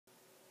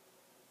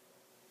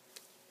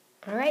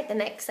All right, the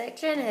next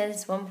section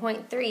is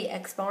 1.3,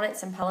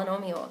 exponents and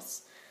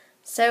polynomials.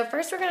 So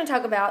first we're going to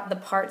talk about the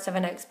parts of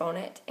an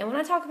exponent. And when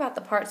I talk about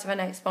the parts of an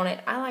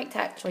exponent, I like to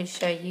actually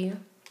show you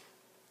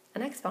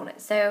an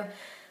exponent. So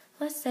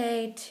let's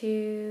say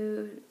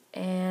 2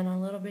 and a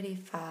little bitty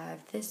 5.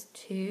 This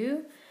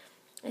 2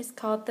 is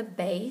called the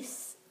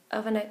base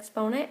of an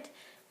exponent,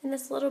 and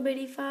this little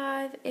bitty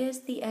 5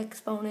 is the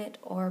exponent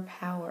or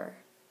power.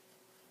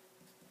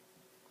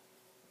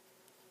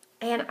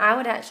 And I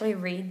would actually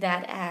read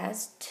that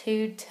as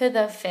 2 to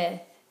the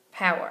 5th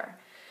power.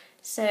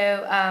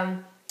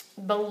 So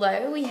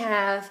below we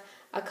have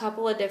a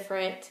couple of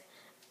different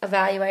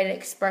evaluated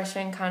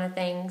expression kind of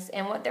things.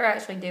 And what they're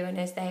actually doing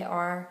is they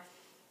are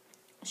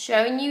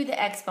showing you the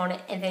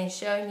exponent and then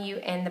showing you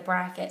in the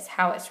brackets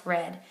how it's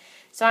read.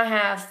 So I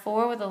have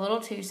 4 with a little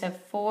 2. So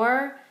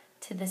 4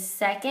 to the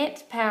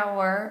 2nd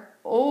power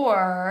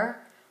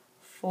or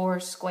 4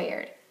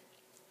 squared.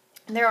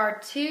 There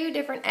are 2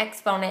 different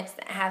exponents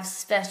that have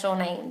special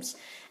names,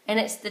 and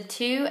it's the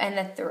 2 and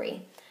the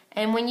 3.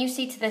 And when you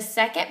see to the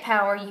 2nd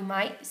power, you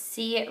might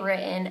see it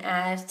written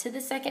as to the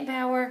 2nd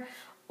power,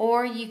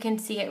 or you can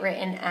see it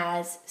written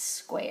as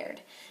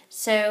squared.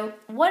 So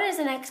what does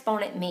an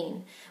exponent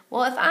mean?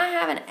 Well, if I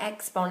have an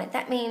exponent,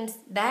 that means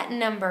that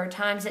number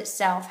times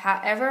itself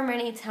however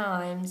many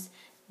times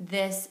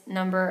this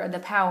number, the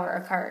power,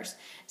 occurs.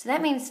 So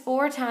that means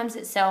 4 times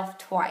itself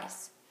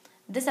twice.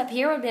 This up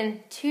here would have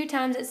been 2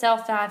 times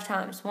itself 5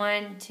 times.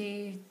 1,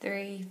 2,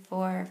 3,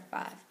 4,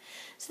 5.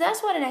 So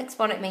that's what an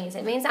exponent means.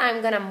 It means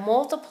I'm going to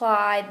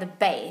multiply the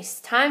base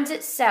times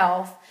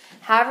itself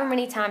however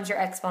many times your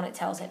exponent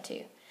tells it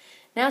to.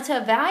 Now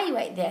to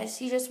evaluate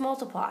this, you just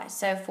multiply.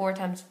 So 4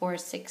 times 4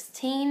 is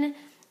 16,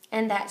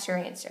 and that's your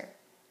answer.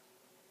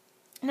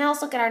 Now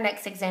let's look at our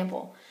next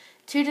example.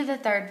 2 to the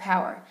 3rd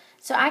power.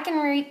 So I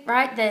can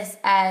write this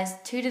as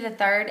 2 to the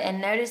 3rd, and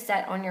notice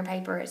that on your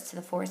paper it's to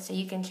the 4th, so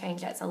you can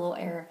change that. It's a little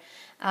error.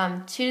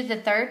 2 to the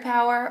 3rd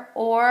power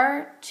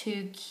or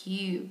 2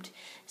 cubed.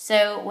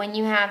 So when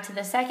you have to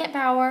the 2nd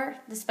power,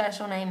 the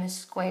special name is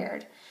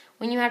squared.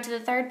 When you have to the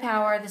 3rd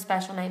power, the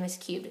special name is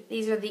cubed.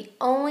 These are the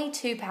only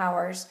 2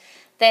 powers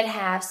that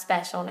have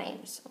special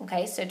names.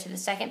 Okay, so to the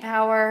 2nd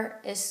power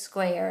is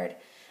squared,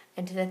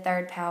 and to the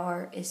 3rd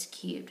power is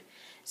cubed.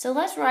 So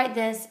let's write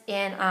this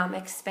in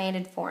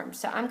expanded form.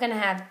 So I'm going to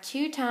have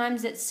 2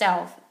 times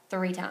itself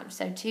 3 times.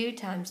 So 2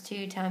 times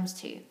 2 times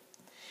 2.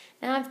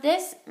 Now if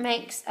this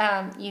makes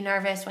you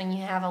nervous when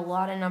you have a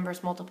lot of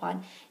numbers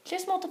multiplied,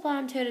 just multiply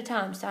them 2 at a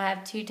time. So I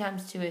have 2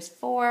 times 2 is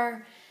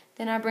 4.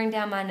 Then I bring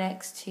down my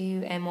next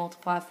 2 and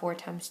multiply 4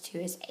 times 2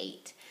 is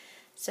 8.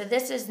 So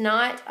this is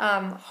not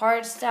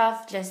hard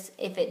stuff. Just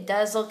if it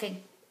does look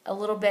a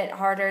little bit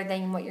harder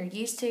than what you're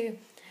used to,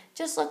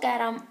 just look at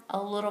them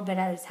a little bit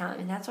at a time.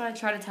 And that's what I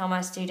try to tell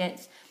my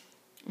students.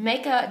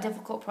 Make a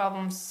difficult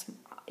problem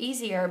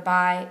easier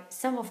by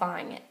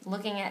simplifying it,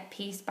 looking at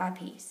piece by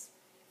piece.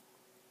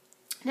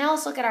 Now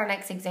let's look at our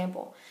next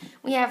example.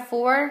 We have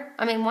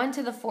 1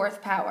 to the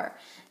 4th power.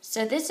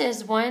 So this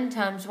is 1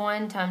 times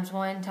 1 times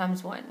 1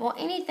 times 1. Well,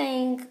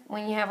 anything,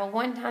 when you have a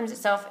 1 times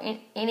itself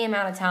any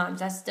amount of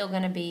times, that's still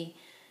going to be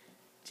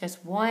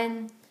just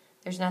 1.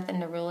 There's nothing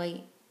to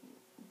really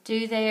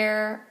do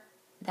there.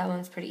 That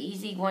one's pretty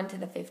easy. 1 to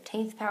the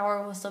 15th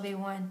power will still be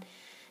 1.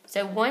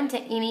 So 1 to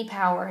any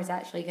power is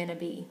actually going to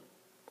be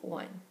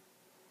 1.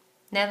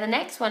 Now the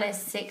next one is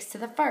 6 to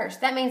the 1st.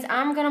 That means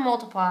I'm going to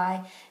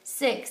multiply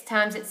 6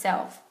 times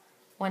itself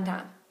 1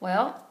 time.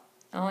 Well,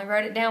 I only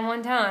wrote it down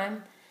 1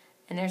 time,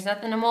 and there's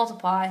nothing to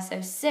multiply,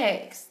 so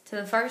 6 to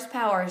the 1st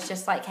power is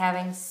just like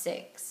having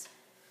 6.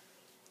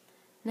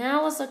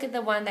 Now let's look at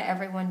the one that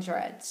everyone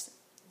dreads,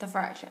 the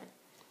fraction.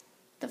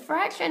 The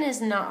fraction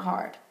is not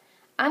hard.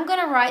 I'm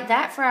going to write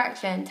that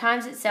fraction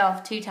times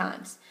itself 2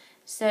 times.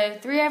 So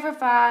 3 over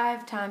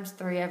 5 times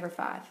 3 over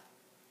 5.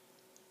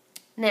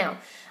 Now,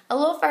 a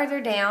little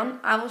further down,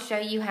 I will show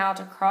you how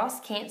to cross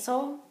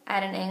cancel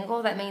at an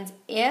angle. That means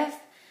if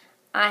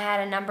I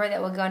had a number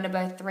that would go into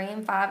both 3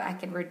 and 5, I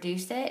could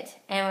reduce it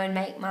and it would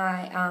make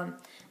my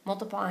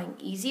multiplying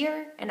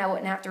easier, and I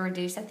wouldn't have to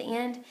reduce at the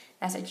end.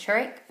 That's a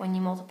trick when you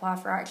multiply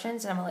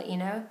fractions, and I'm going to let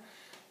you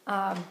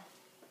know.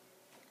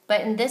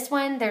 But in this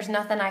one, there's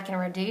nothing I can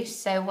reduce.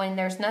 So when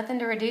there's nothing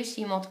to reduce,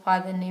 you multiply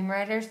the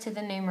numerators to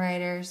the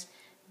numerators,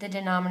 the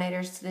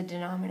denominators to the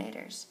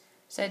denominators.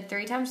 So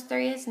 3 times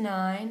 3 is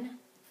 9.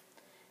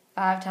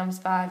 5 times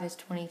 5 is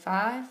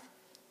 25.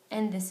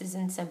 And this is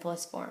in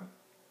simplest form.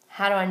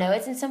 How do I know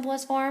it's in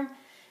simplest form?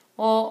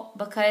 Well,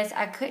 because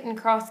I couldn't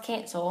cross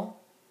cancel.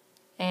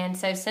 And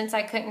so since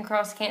I couldn't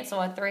cross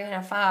cancel a 3 and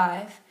a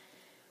 5,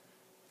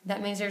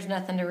 that means there's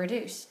nothing to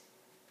reduce.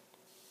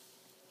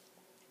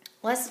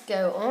 Let's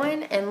go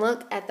on and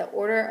look at the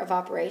order of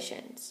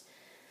operations.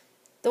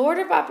 The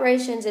order of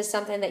operations is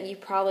something that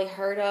you've probably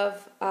heard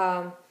of,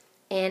 and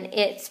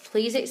it's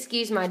please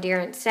excuse my dear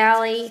Aunt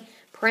Sally,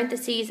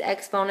 parentheses,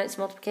 exponents,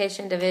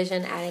 multiplication,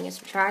 division, adding, and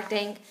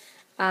subtracting.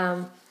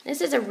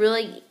 This is a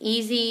really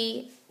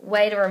easy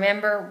way to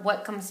remember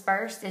what comes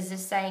first is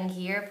this saying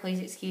here, please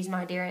excuse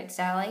my dear Aunt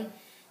Sally,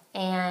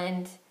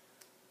 and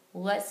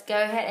let's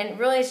go ahead. And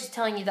really it's just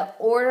telling you the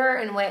order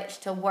in which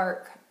to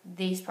work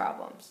these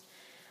problems.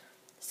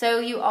 So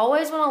you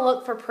always want to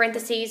look for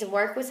parentheses and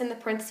work within the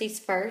parentheses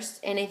first.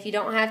 And if you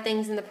don't have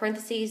things in the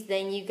parentheses,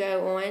 then you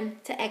go on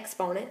to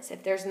exponents.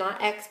 If there's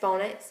not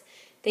exponents,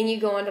 then you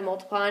go on to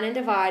multiplying and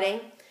dividing,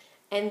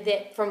 and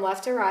then from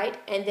left to right,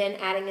 and then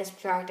adding and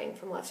subtracting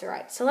from left to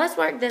right. So let's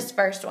work this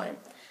first one.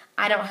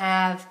 I don't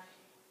have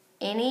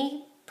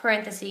any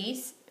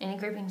parentheses, any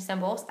grouping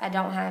symbols. I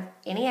don't have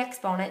any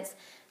exponents.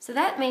 So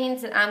that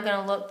means that I'm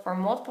going to look for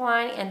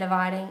multiplying and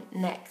dividing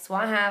next. Well,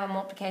 I have a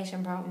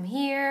multiplication problem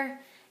here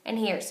and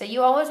here. So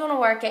you always want to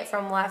work it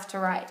from left to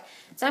right.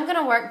 So I'm going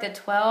to work the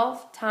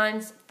 12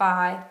 times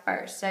 5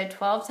 first. So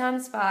 12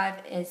 times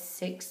 5 is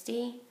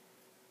 60.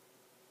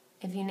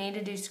 If you need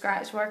to do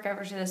scratch work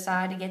over to the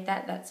side to get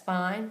that, that's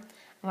fine.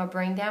 I'm going to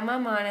bring down my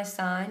minus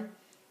sign.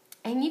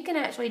 And you can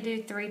actually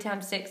do 3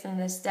 times 6 in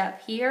this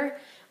step here,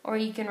 or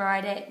you can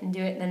write it and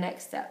do it in the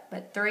next step.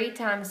 But 3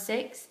 times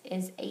 6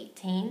 is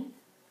 18.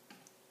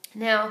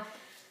 Now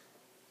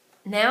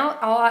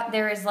all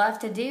there is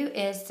left to do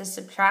is to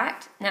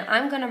subtract. Now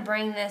I'm going to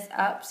bring this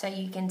up so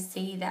you can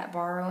see that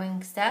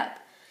borrowing step.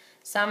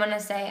 So I'm going to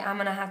say I'm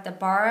going to have to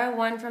borrow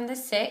 1 from the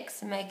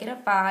 6, make it a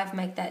 5,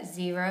 make that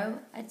 0,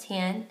 a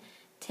 10.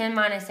 10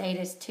 minus 8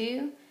 is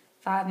 2.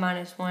 5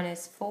 minus 1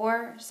 is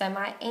 4. So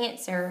my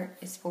answer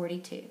is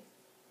 42.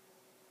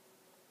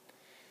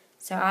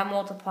 So I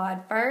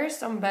multiplied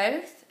first on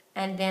both,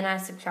 and then I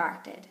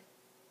subtracted.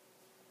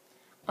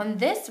 On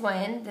this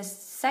one, the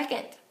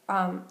second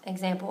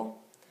example,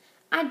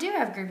 I do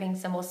have grouping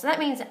symbols. So that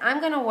means that I'm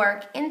going to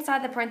work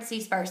inside the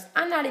parentheses first.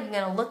 I'm not even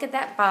going to look at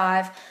that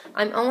 5.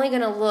 I'm only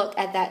going to look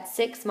at that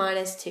 6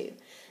 minus 2.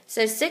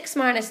 So 6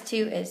 minus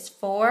 2 is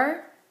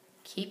 4.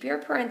 Keep your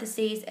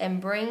parentheses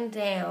and bring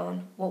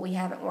down what we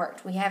haven't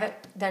worked. We haven't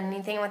done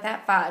anything with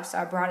that 5, so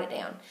I brought it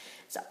down.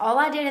 So all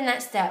I did in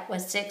that step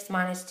was 6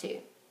 minus 2.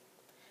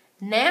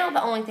 Now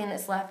the only thing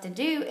that's left to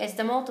do is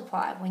to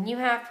multiply. When you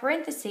have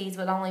parentheses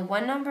with only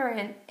one number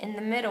in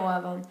the middle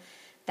of them,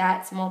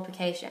 that's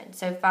multiplication.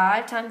 So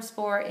 5 times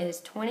 4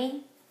 is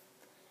 20,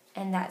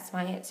 and that's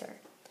my answer.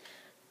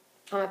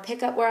 I'm going to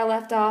pick up where I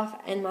left off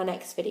in my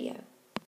next video.